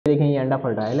देखें ये अंडा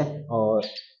फर्टाइल है और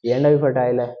ये अंडा भी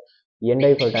फर्टाइल है, ये अंडा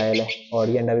भी फर्टाइल है और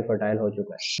ये अंडा भी फर्टाइल हो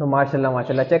चुका है। तो माशाल्लाह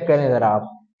माशाल्लाह चेक करें ज़रा, आप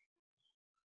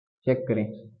चेक करें।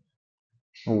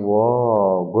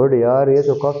 वाह गुड यार, ये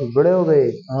तो काफी बड़े हो गए।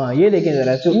 हाँ ये देखें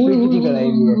ज़रा, फिटिंग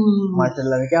कराई हुई है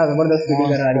माशाल्लाह, क्या ज़बरदस्त फिटिंग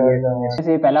करा रही है।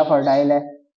 जैसे पहला फर्टाइल है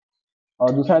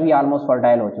और दूसरा भी ऑलमोस्ट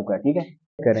फर्टाइल हो चुका है। ठीक है,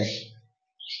 करें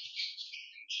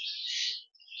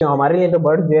तो हमारे लिए तो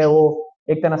बर्ड जो है वो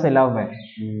एक तरह से लव है,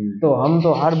 तो हम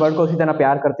तो हर बर्ड को उसी तरह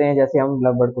प्यार करते हैं जैसे हम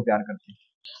लव बर्ड को प्यार करते हैं।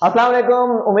 अस्सलाम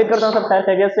वालेकुम, उम्मीद करता हूँ सब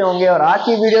खैरियत से होंगे। और आज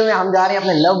की वीडियो में हम जा रहे हैं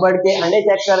अपने लव बर्ड के अंडे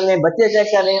चेक करने, बच्चे चेक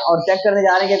करने और चेक करने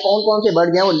जा रहे हैं कि कौन कौन से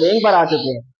बर्ड हैं वो लेइंग पर आ चुके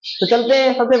हैं। तो चलते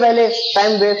हैं, सबसे पहले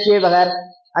टाइम वेस्ट किए बगैर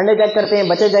अंडे चेक करते हैं,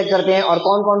 बच्चे चेक करते हैं और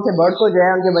कौन कौन से बर्ड को जो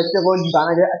है उनके बच्चे को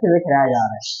दाना जो है अच्छे से खिलाया जा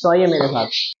रहा है। तो आइए मेरे साथ।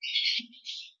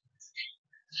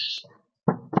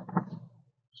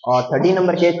 और 30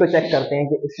 नंबर केज को चेक करते हैं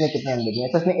कि इसने कितने अंडे दिए।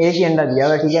 इसने एक ही अंडा दिया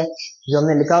हुआ है, ठीक है, जो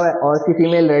हमने लिखा हुआ है, और इसकी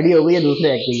फीमेल रेडी हो गई है दूसरे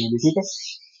एग के लिए भी। ठीक है,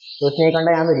 तो इसने एक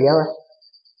अंडा यहाँ पे दिया हुआ है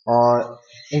और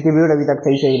इंक्यूबेट अभी तक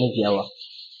सही नहीं किया हुआ,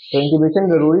 तो इंक्यूबेशन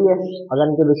जरूरी है।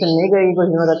 अगर इंक्यूबेशन नहीं करेगी कुछ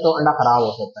दिनों तक तो अंडा खराब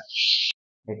हो सकता है।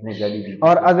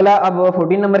 और अगला अब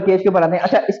 14 नंबर केज के ऊपर आते हैं।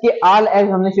 अच्छा, इसके ऑल एग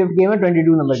हमने शिफ्ट किए हैं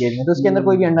 22 नंबर केज में, तो इसके अंदर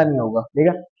कोई भी अंडा नहीं होगा। ठीक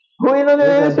है,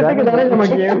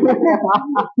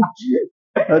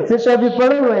 अच्छे अभी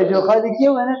पड़े हुए हैं जो खाली किए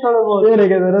हुए हैं थोड़े बहुत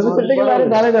सिट्टे के सारे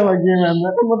दाने जमा किए हैं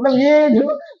अंदर, तो मतलब ये जो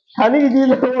खाने की चीज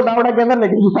है वो डावड़ा के अंदर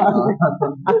लगी।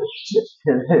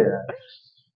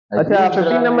 अच्छा,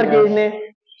 15 नंबर केज ने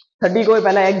 30 को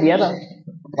पहला एग दिया था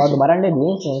और दोबारा अंडे दिए।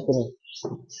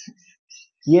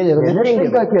 ये देखो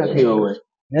नेस्टिंग का क्या किया हुआ है,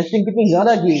 नेस्टिंग कितनी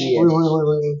ज्यादा की हुई है।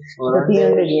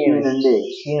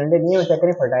 3 अंडे दिए, चेक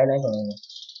करें फर्टाइल है कि नहीं।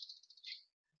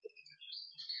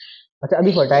 अच्छा,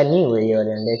 अभी फर्टाइल नहीं हुए ये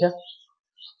वाले अंडे। अच्छा,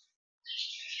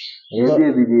 ये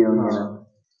भी दिए होंगे ना,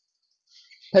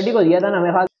 30 को दिया था ना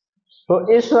मेरे ख्याल। तो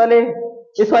इस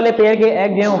वाले पेयर के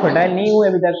एग जो है वो फर्टाइल नहीं हुए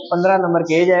अभी तक। 15 नंबर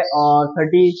केज है और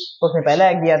 30 को उसने पहला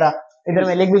एग दिया था। इधर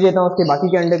मैं लिख भी देता हूँ उसके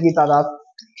बाकी के अंडे की तादाद।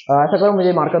 ऐसा करो,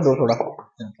 मुझे मार्कर दो थोड़ा,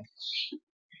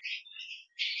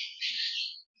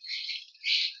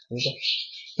 ठीक है,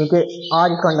 क्योंकि आज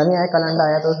इसका अंडा नहीं आया, कल अंडा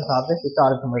आया, तो उस हिसाब से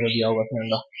 4 समझ दिया होगा उसने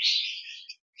अंडा।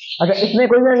 अच्छा, इसमें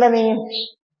कोई भी अंडा नहीं है,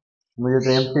 मुझे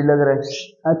तो एम्प्टी लग रहा है।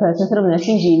 अच्छा, इसमें सिर्फ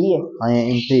नेस्टिंग की हुई है। हाँ, ये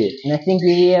एम्प्टी है, नेस्टिंग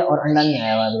की हुई है और अंडा नहीं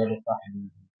आया हुआ अभी तक इसका।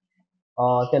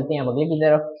 और चलते हैं अगले की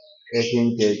तरफ।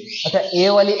 अच्छा, ए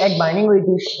वाली एग बाइंडिंग हुई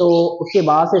थी, तो उसके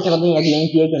बाद से पता नहीं एग लेंग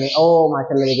किया कि नहीं। ओ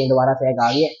माशाल्लाह, लेकिन दोबारा से एग आ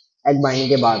गया एग बाइंडिंग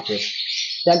के बाद से।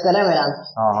 चेक करें मेरा।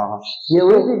 हाँ, ये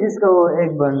वही थी जिसका वो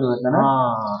एग बर्न हुआ था ना।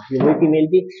 हाँ, ये वही फीमेल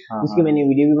थी जिसकी मैंने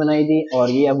वीडियो भी बनाई थी, और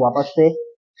ये अब वापस से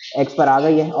एग्स पर आ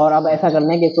गई है। और अब ऐसा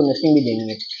करना है कि इसको नेस्टिंग भी देनी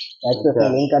है। एग तो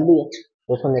लिंक कर दी है,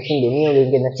 तो उसको नेस्टिंग देनी है,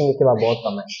 लेकिन नेस्टिंग इसके बाद बहुत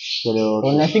कम है। चलो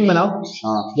तो नेस्टिंग बनाओ,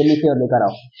 जल्दी से और लेकर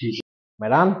आओ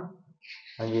मैडम।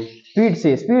 हाँ जी, स्पीड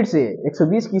से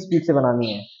 120 की स्पीड से बनानी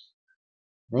है।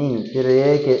 नहीं, फिर ये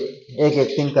कि एक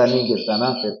तिनका नहीं गिरता ना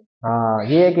फिर। हाँ,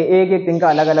 ये है कि एक तिनका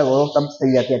अलग अलग हो तब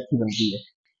सही जाती है, अच्छी बनती है।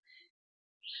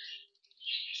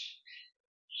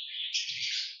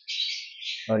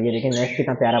 और ये देखें नेक्स्ट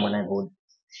कितना प्यारा बना है, गोल।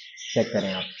 चेक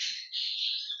करें आप,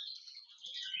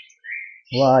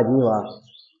 वाह जी वाह,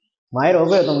 माहिर हो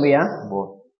गए तुम भी। हाँ, वो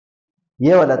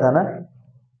ये वाला था ना।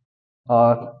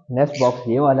 और नेक्स्ट बॉक्स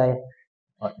ये वाला है,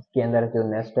 और इसके अंदर जो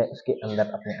नेस्ट है उसके अंदर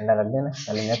अपने अंडा रख देना।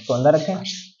 पहले नेस्ट को अंदर रखें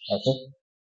ऐसे,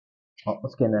 और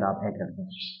उसके अंदर आप एग रख दें।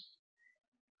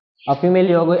 अब फीमेल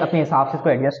जो हो गई अपने हिसाब से इसको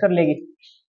एडजस्ट कर लेगी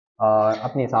और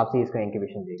अपने हिसाब से इसको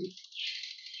इंक्यूबेशन देगी।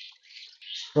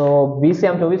 तो 20 से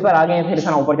हम 24 पर आ गए हैं। फिर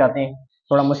खाना ऊपर जाते हैं,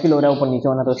 थोड़ा मुश्किल हो रहा है ऊपर नीचे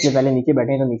होना, तो इसलिए पहले नीचे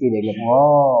बैठे हैं, तो नीचे देख लेते हैं।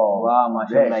 ओह वाह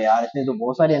माशाल्लाह यार, इसने तो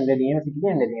बहुत सारे अंडे दिए हैं।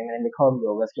 कितने अंडे दिए मैंने लिखा भी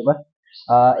होगा इसके ऊपर,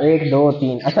 1 2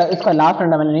 3। अच्छा, इसका लास्ट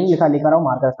अंडा मैंने नहीं लिखा, लिखा रहा हूँ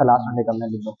मार्कर, इसका लास्ट अंडे कब मैं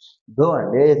लिख दो। 2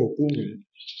 अंडे तो 3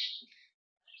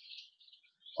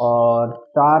 और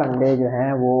 4 अंडे जो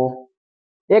हैं वो,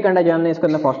 एक अंडा जो हमने इसके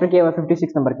अंदर फॉस्टर किया हुआ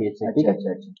 56 नंबर केज से। ठीक है,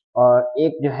 अच्छा। और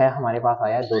एक जो है हमारे पास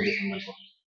आया है 2 दिसंबर को।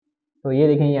 तो ये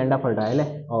देखें, ये अंडा फर्टाइल है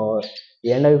और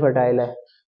ये अंडा भी फर्टाइल है,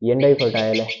 ये अंडा भी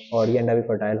फर्टाइल है और ये अंडा भी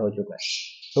फर्टाइल हो चुका है।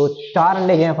 तो 4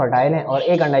 अंडे जो है फर्टाइल है और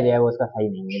एक अंडा जो है वो इसका सही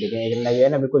नहीं है, लेकिन एक अंडा जो है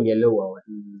ना बिल्कुल येलो हुआ हुआ है,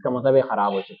 इसका मतलब ये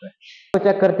खराब हो चुका है। तो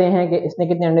चेक करते हैं कि इसने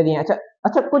कितने अंडे दिए।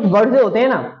 अच्छा, कुछ बर्ड्स होते हैं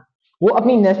ना, वो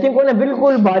अपनी नेस्टिंग को ना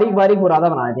बिल्कुल बारीक बारीक बुरादा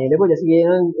बना देते हैं। देखो जैसे ये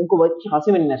इनको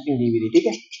खासी मैंने नेस्टिंग दी हुई थी, ठीक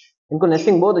है, इनको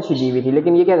नेस्टिंग बहुत अच्छी दी हुई थी,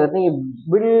 लेकिन ये क्या करते हैं, ये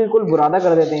बिल्कुल बुरादा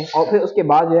कर देते हैं और फिर उसके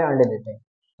बाद जो है अंडे देते हैं।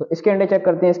 तो इसके अंडे चेक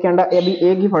करते हैं। इसके अंडा अभी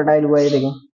एक ही फर्टाइल हुआ है, ये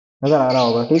देखें, नजर आ रहा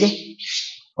होगा, ठीक है,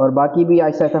 और बाकी भी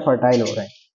ऐसा ऐसा फर्टाइल हो रहा है।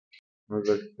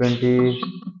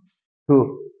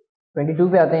 22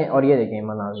 पे आते हैं और ये देखें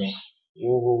मना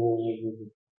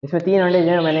इसमें 3 अंडे जो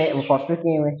है मैंने फॉस्टर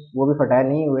किए हुए, वो भी फर्टाइल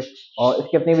नहीं हुए, और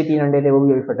इसके अपने भी 3 अंडे थे, वो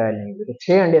भी अभी फर्टाइल नहीं हुए। तो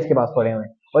 6 अंडे इसके पास पड़े हुए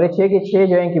हैं, और ये 6 के 6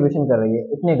 जो है इंक्यूबेशन कर रही है।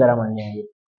 इतने गर्म अंडे हैं ये।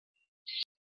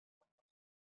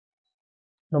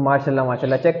 तो माशाल्लाह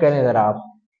माशाल्लाह, चेक करें ज़रा आप,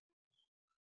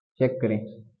 चेक करें।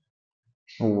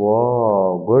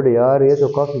 वाह गुड यार, ये तो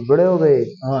काफी बड़े हो गए।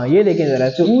 हाँ ये देखें ज़रा,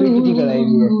 इसको फीड कितनी कराई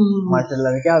हुई है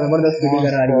माशाल्लाह, क्या ज़बरदस्त फीडिंग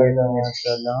करा रही है।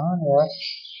 माशाल्लाह यार,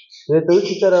 ये तो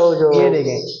इसी तरह वो जो ये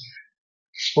देखें,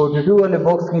 42 वाले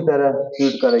बॉक्स की तरह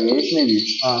शूट कर रही है इसमें भी।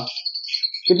 हाँ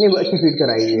कितनी अच्छी फीड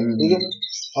कराई हुई है, ठीक है।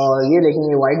 और ये देखें,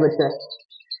 ये वाइट बच्चा है,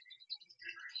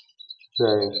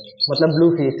 मतलब ब्लू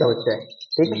फिश का बच्चा है,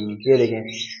 ठीक है। ये देखें,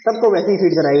 सबको वैसे ही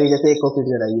फीड कराई हुई जैसे एक को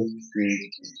फीड कराई है।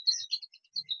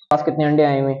 पास कितने अंडे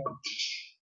आए हुए,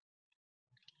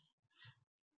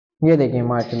 ये देखें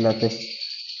माशाल्लाह से।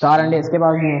 4 अंडे इसके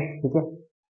पास भी हैं, ठीक है।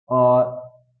 और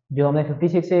जो हमने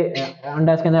 56 से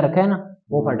अंडा इसके अंदर रखा है ना,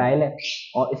 वो फर्टाइल है,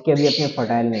 और इसके अभी अपने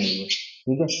फर्टाइल नहीं हुए,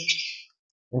 ठीक है।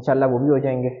 इंशाल्लाह वो भी हो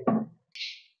जाएंगे।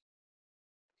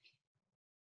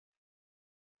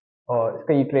 और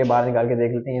इसका ये ट्रे बाहर निकाल के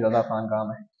देख लेते हैं, ये ज़्यादा आसान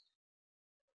काम है।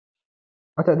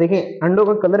 अच्छा देखिए, अंडों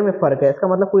का कलर में फ़र्क है,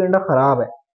 इसका मतलब कोई अंडा ख़राब है।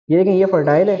 ये देखें, ये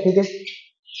फर्टाइल है, ठीक है,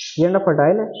 ये अंडा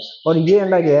फर्टाइल है, और ये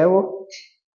अंडा जो है वो,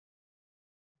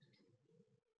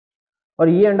 और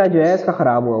ये अंडा जो है इसका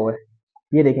ख़राब हुआ हुआ है।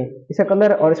 ये देखें, इसका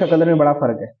कलर और इसका कलर में बड़ा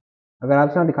फ़र्क है। अगर आप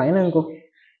साथ दिखाएं ना इनको,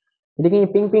 देखिए ये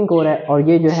पिंक पिंक हो रहा है, और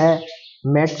ये जो है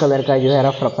मैट कलर का जो है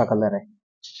रफ रफ सा कलर है।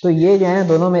 तो ये जो है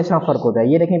दोनों में इसका फ़र्क होता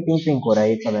है। ये देखें पिंक पिंक हो रहा है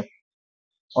ये कलर,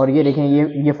 और ये देखें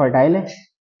ये फर्टाइल है,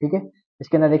 ठीक है।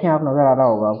 इसके अंदर देखें, आप नज़र आ रहा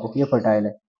होगा आपको, ये फर्टाइल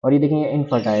है, और ये देखें ये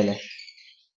इनफर्टाइल है,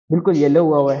 बिल्कुल येलो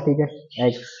हुआ है, ठीक है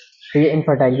एग। तो ये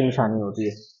इनफर्टाइल की निशानी होती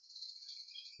है।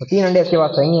 तो 3 अंडे इसके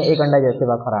पास सही है, एक अंडा जो इसके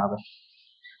पास खराब है।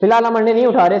 फिलहाल हम अंडे नहीं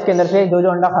उठा रहे इसके अंदर से, जो जो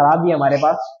अंडा खराब भी है हमारे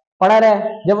पास पड़ा रहा,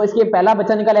 जब इसके पहला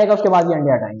बच्चा निकल आएगा उसके बाद ये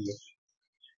अंडे हटाएंगे।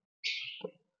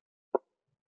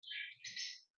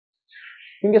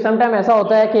 क्योंकि समटाइम ऐसा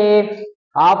होता है कि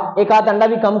आप एक आध अंडा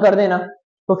भी कम कर देना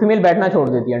तो फीमेल बैठना छोड़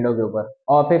देती है अंडों के ऊपर,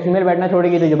 और फिर फीमेल बैठना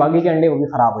छोड़ेगी तो जो बाकी के अंडे वो भी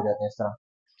खराब हो जाते हैं इस तरह।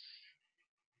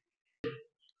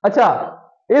 अच्छा,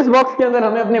 इस बॉक्स के अंदर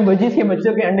हमने अपने बजीज के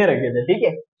बच्चों के अंडे रखे थे, ठीक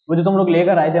है, वो जो तुम लोग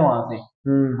लेकर आए थे वहां से।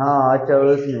 हाँ अच्छा,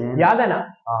 उसमें याद है ना?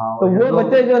 हाँ, तो वो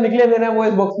बच्चे जो निकले थे ना, वो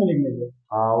इस बॉक्स में निकले थे।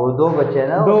 हाँ वो 2 बच्चे हैं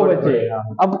ना, दो वो बच्चे।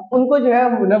 अब उनको जो है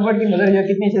लवबर्ड की मदर जो है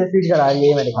कितनी अच्छे से फीड करा रही है,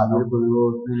 ये मैं दिखाता हूँ। बिल्कुल, वो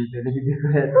पहले भी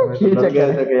देखा है तो मेरे को ये लग चक्कर गया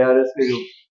है। था कि यार इसके जो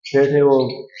पेट है वो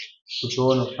कुछ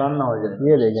और नुकसान ना हो जाए।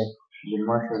 ये देखें, ये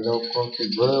माशाल्लाह काफी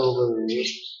बड़े हो गए ये।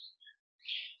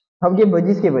 अब ये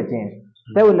बजिस के बच्चे हैं,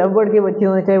 चाहे वो लवबर्ड के बच्चे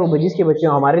हों चाहे वो बजिस के बच्चे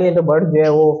हों, हमारे लिए तो बर्ड जो है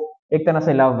वो एक तरह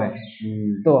से लव है।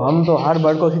 तो हम तो हर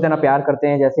बर्ड को उसी तरह प्यार करते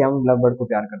हैं जैसे हम लवबर्ड को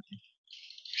प्यार करते हैं।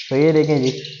 तो ये देखें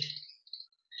जी,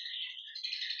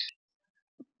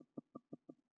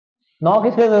 नॉक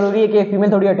इसलिए जरूरी है कि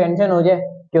फीमेल थोड़ी अटेंशन हो जाए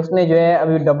कि उसने जो है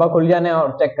अभी डब्बा खुल जाना है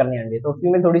और चेक करने अंडे, तो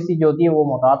फीमेल थोड़ी सी जो होती है वो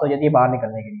मोहतात हो जाती है बाहर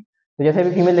निकलने के लिए। तो जैसे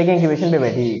भी फीमेल देखें इंक्यूबेशन पे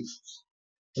बैठी हुई,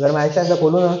 अगर मैं ऐसा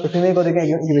खोलूँ ना तो फीमेल को देखें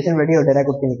इंक्यूबेशन बैठी और डायरेक्ट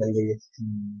उठ के निकल गई है।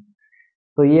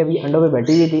 तो ये अभी अंडों पे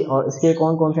बैठी हुई थी, और इसके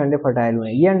कौन कौन से अंडे फर्टाइल हुए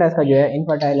हैं। ये अंडा इसका जो है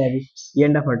इनफर्टाइल है अभी, ये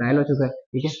अंडा फर्टाइल हो चुका है,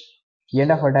 ठीक है, ये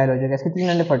अंडा फर्टाइल हो चुका है, इसके 3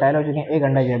 अंडे फर्टाइल हो चुके हैं, एक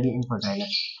अंडा जो है अभी इनफर्टाइल है।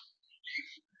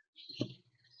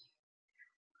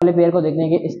 वाले पेयर को देखने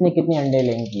के इसने कितने अंडे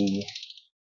लेंगे किए,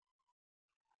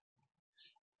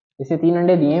 इसे 3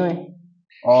 अंडे दिए हुए,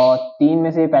 और 3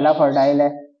 में से पहला फर्टाइल है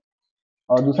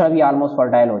और दूसरा भी ऑलमोस्ट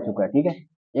फर्टाइल हो चुका है, ठीक है।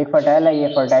 एक फर्टाइल है, ये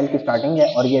फर्टाइल की स्टार्टिंग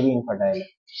है, और ये भी इनफर्टाइल है।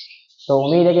 तो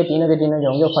उम्मीद है कि तीनों के तीनों जो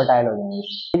होंगे वो फर्टाइल हो जाएंगे।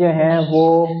 ये जो है वो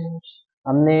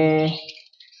हमने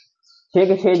 6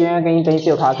 के 6 जो है कहीं कहीं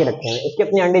से उठा के रखे हैं, इसके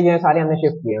अपने अंडे जो है सारे हमने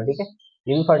शिफ्ट किए हैं, ठीक है।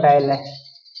 ये भी फर्टाइल है,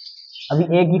 अभी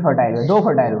एक ही फर्टाइल है, 2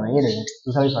 फर्टाइल हुए हैं, ये देखें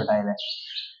दूसरा भी फर्टाइल है।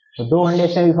 तो 2 अंडे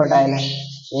इसमें भी फर्टाइल है,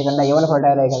 एक अंडा ये वाला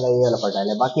फर्टाइल है, एक अंडा ये वाला फर्टाइल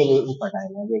है, बाकी भी फर्टाइल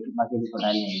है, बाकी भी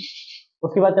फर्टाइल नहीं है।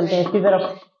 उसके बाद चलते हैं इसकी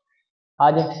तरफ,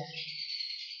 आ जाए,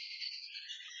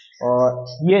 और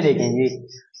ये देखें जी,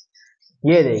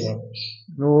 ये देखें,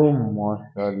 ओ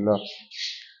माशाल्लाह,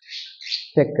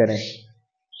 चेक करें।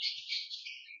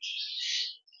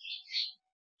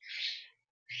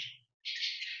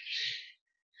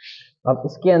 अब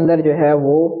इसके अंदर जो है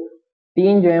वो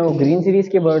 3 जो है वो ग्रीन सीरीज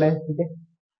के बर्ड है, ठीक है,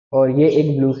 और ये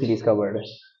एक ब्लू सीरीज का बर्ड है।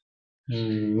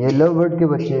 ये लव बर्ड के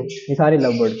बच्चे, ये सारे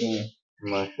लव बर्ड के हैं।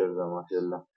 माशाल्लाह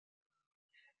माशाल्लाह।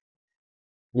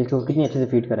 जिसको कितनी अच्छे से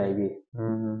फीड कराई हुई है।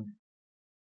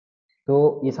 तो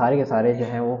ये सारे के सारे जो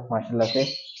हैं वो माशाल्लाह से,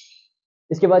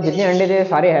 इसके बाद जितने अंडे थे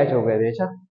सारे हैच हो गए थे। अच्छा,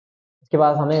 इसके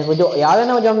बाद हमें वो जो याद है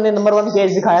ना, जो हमने नंबर 1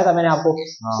 केज दिखाया था मैंने आपको,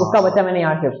 उसका बच्चा मैंने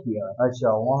यहाँ शिफ्ट किया।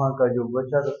 अच्छा, वहाँ का जो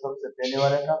बच्चा तो सबसे पहले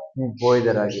वाला था वो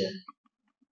इधर आ गया।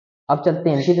 अब चलते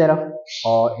हैं इनकी तरफ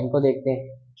और इनको देखते हैं।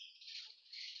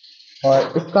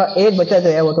 और इसका एक बच्चा जो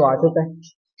है वो तो आ चुका है,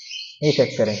 ये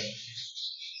चेक करें।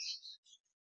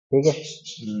 ठीक है,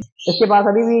 इसके पास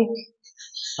अभी भी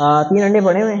 3 अंडे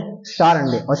पड़े हुए हैं, 4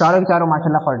 अंडे, और चारों के चारों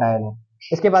माशाल्लाह फर्टाइल है।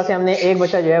 इसके पास से हमने एक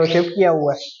बच्चा जो है वो शिफ्ट किया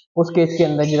हुआ है उस केस के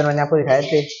अंदर जिधर मैंने आपको दिखाए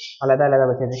थे अलग अलग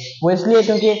बच्चे थे। वो इसलिए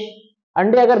क्योंकि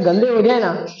अंडे अगर गंदे हो जाए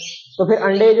ना तो फिर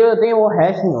अंडे जो होते हैं वो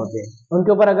हैच नहीं होते।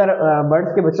 उनके ऊपर अगर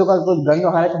बर्ड्स के बच्चों का कोई गंद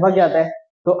वगैरह चिपक जाता है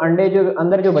तो अंडे जो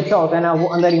अंदर जो बच्चा होता है ना वो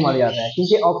अंदर ही मर जाता है,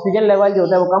 क्योंकि ऑक्सीजन लेवल जो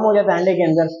होता है वो कम हो जाता है अंडे के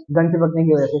अंदर गंद चिपकने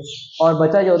की वजह से, और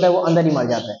बच्चा जो होता है वो अंदर ही मर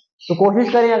जाता है। तो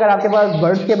कोशिश करें अगर आपके पास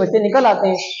बर्ड्स के बच्चे निकल आते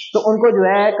हैं तो उनको जो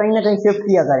है कहीं ना कहीं शिफ्ट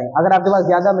किया करें, अगर आपके पास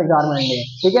ज्यादा मकदार में अंडे हैं।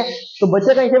 ठीक है, तो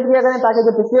बच्चे कहीं शिफ्ट किया करें ताकि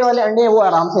जो पिछले वाले अंडे हैं वो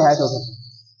आराम से हैच हो सके।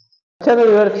 अच्छा तो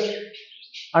व्यूअर्स,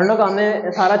 अंडों का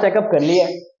हमने सारा चेकअप कर लिया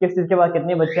है, किस चीज के पास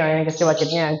कितने बच्चे आए हैं, किसके पास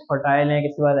कितने एग फर्टाइल हैं,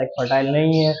 किसके पास एग फर्टाइल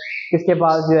नहीं है, किसके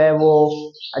पास जो है वो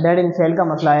डेड इन सेल का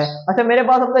मसला है। अच्छा, मेरे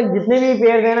पास अब तक जितने भी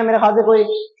पेयर गए ना, मेरे ख्याल से कोई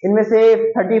इनमें से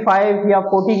 35 या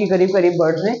 40 के करीब करीब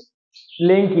बर्ड्स ने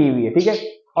लेइंग की हुई है। ठीक है,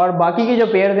 और बाकी के जो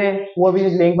पेयर हैं वो अभी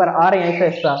लेइंग पर आ रहे हैं ऐसा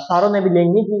ऐसा, सारों ने भी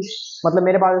लेइंग नहीं की। मतलब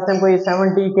मेरे पास इस टाइम कोई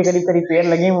 70 के करीब करीब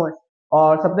पेयर लगे हुए हैं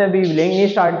और सबने अभी लेइंग नहीं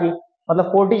स्टार्ट की,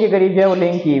 मतलब 40 के करीब जो है वो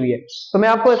लेइंग की हुई है। तो मैं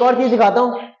आपको एक और चीज दिखाता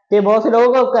हूँ कि बहुत से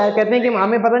लोगों को कहते हैं कि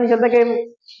हमें पता नहीं चलता कि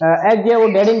एग जो है वो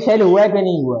डेड इन सेल हुआ है कि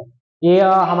नहीं हुआ है। ये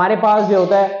हमारे पास जो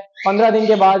होता है 15 दिन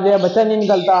के बाद जो है बच्चा नहीं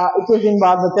निकलता, 21 दिन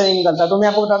बाद बच्चा नहीं निकलता। तो मैं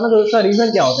आपको बताता हूँ उसका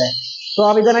रीजन क्या होता है। तो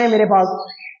आप इधर आए मेरे पास।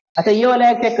 अच्छा, ये वाला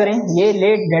एग चेक करें, ये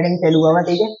लेट डेड इन सेल हुआ है।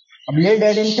 ठीक है, अब लेट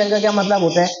डेड इन सेल का क्या मतलब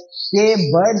होता है कि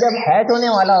बर्ड जब हैच होने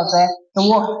वाला होता है तो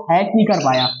वो हैच नहीं कर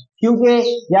पाया, क्योंकि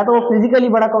या तो वो फिजिकली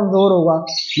बड़ा कमजोर होगा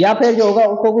या फिर जो होगा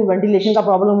उसको कोई वेंटिलेशन का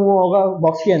प्रॉब्लम हुआ होगा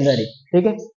बॉक्स के अंदर ही। ठीक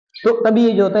है, तो तभी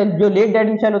ये जो होता है, जो लेट डेड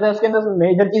इन सेल होता है उसके अंदर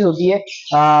मेजर चीज होती है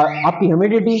आपकी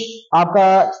ह्यूमिडिटी, आपका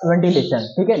वेंटिलेशन।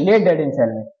 ठीक है, लेट डेड इन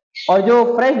सेल में। और जो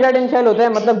फ्रेश डेड इन सेल होता है,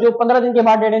 मतलब जो 15 दिन के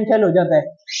बाद डेड इन सेल हो जाता है,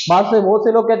 बहुत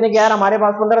से लोग कहते हैं कि यार हमारे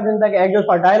पास 15 दिन तक एग जो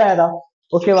फर्टाइल आया था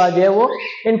उसके बाद जो है वो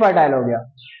इनफर्टाइल हो गया,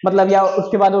 मतलब या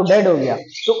उसके बाद वो डेड हो गया।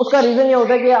 तो उसका रीजन ये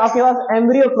होता है कि आपके पास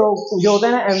एम्ब्रियो जो होता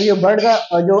है ना, एम्ब्रियो बर्ड का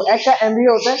जो एग का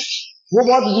एम्ब्रियो होता है वो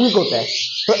बहुत वीक होता है।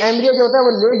 तो एम्ब्रियो जो होता है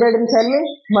वो लेट डेड इन सेल में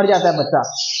मर जाता है बच्चा।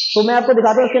 तो मैं आपको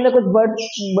दिखाता हूँ उसके अंदर कुछ बर्ड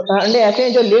अंडे ऐसे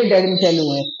हैं जो लेट डेड इन सेल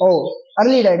हुए हैं,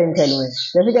 अर्ली डेड इन सेल हुए हैं।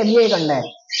 जैसे कि अब ये एक अंडा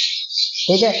है,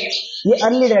 ठीक है, ये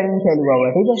अर्ली डेड इन सेल हुआ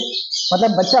है। ठीक है,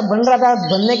 मतलब बच्चा बन रहा था,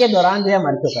 बनने के दौरान जो है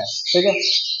मर चुका है। ठीक है,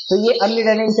 तो ये अर्ली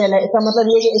डेड इन सेल है। इसका मतलब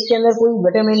ये कि इसके अंदर कोई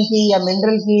विटामिन की या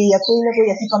मिनरल की या कोई ना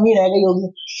कोई ऐसी कमी रह गई होगी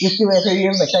जिसकी वजह से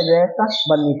ये बच्चा जो है इसका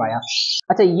बन नहीं पाया।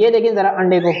 अच्छा, ये देखें जरा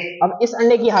अंडे को। अब इस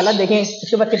अंडे की हालत देखें,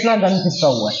 इसके बाद कितना गंद चिपका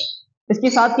हुआ है। इसके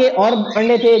साथ के और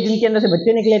अंडे थे जिनके अंदर से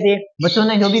बच्चे निकले थे, बच्चों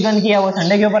ने जो भी गंद किया वो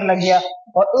अंडे के ऊपर लग गया,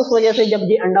 और उस वजह से जब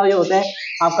ये अंडा जो होता है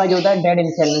आपका जो होता है डेड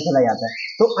इन सेल में चला जाता है।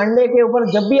 तो अंडे के ऊपर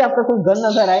जब भी आपका कोई गंद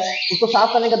नजर आए उसको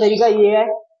साफ करने का तरीका ये है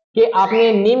कि आपने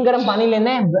नीम गर्म पानी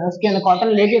लेना है, उसके अंदर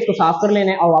कॉटन लेके इसको साफ कर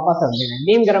लेना है और वापस रख देना है।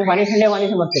 नीम गर्म पानी, ठंडे पानी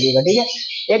से मत करिएगा। ठीक है,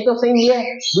 एक तो सीन ये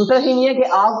है। दूसरा सीन ये है कि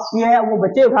आप जो है वो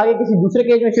बच्चे उठा के किसी दूसरे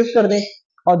केज में शिफ्ट कर दें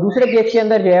और दूसरे केज के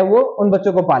अंदर जो है वो उन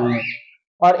बच्चों को पाल लें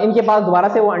और इनके पास दोबारा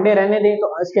से वो अंडे रहने दें, तो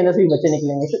इसके अंदर से भी बच्चे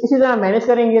निकलेंगे। तो इसी तरह मैनेज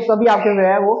करेंगे तभी आपके जो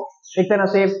है वो एक तरह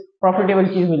से प्रॉफिटेबल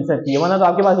चीज मिल सकती है, वरना तो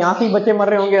आपके पास यहाँ से ही बच्चे मर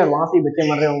रहे होंगे और वहां से ही बच्चे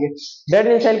मर रहे होंगे। डेड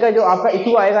इन सेल का जो आपका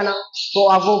इशू आएगा ना, तो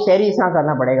आपको कैरी इस तरह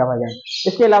करना पड़ेगा भाईजान,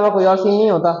 इसके अलावा कोई और सीन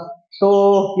नहीं होता। तो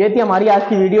ये थी हमारी आज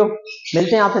की वीडियो,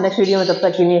 मिलते हैं आपसे नेक्स्ट वीडियो में, तब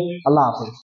तक के लिए अल्लाह हाफिज।